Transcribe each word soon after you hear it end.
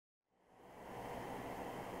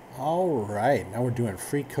All right, now we're doing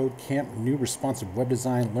free code camp, new responsive web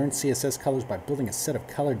design, learn CSS colors by building a set of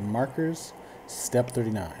colored markers, step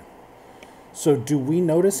 39. So do we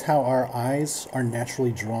notice how our eyes are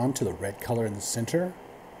naturally drawn to the red color in the center?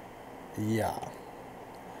 Yeah.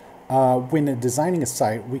 When designing a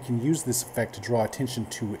site, we can use this effect to draw attention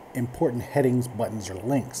to important headings, buttons, or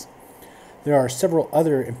links. There are several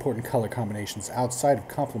other important color combinations outside of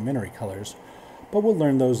complementary colors, but we'll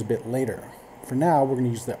learn those a bit later. For now, we're going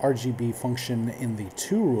to use the RGB function in the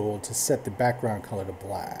to rule to set the background color to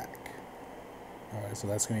black. Alright, so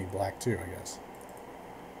that's going to be black too, I guess.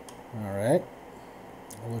 Alright,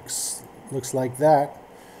 looks like that.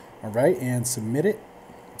 Alright, and submit it.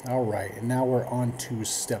 Alright, and now we're on to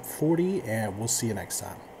step 40, and we'll see you next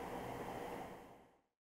time.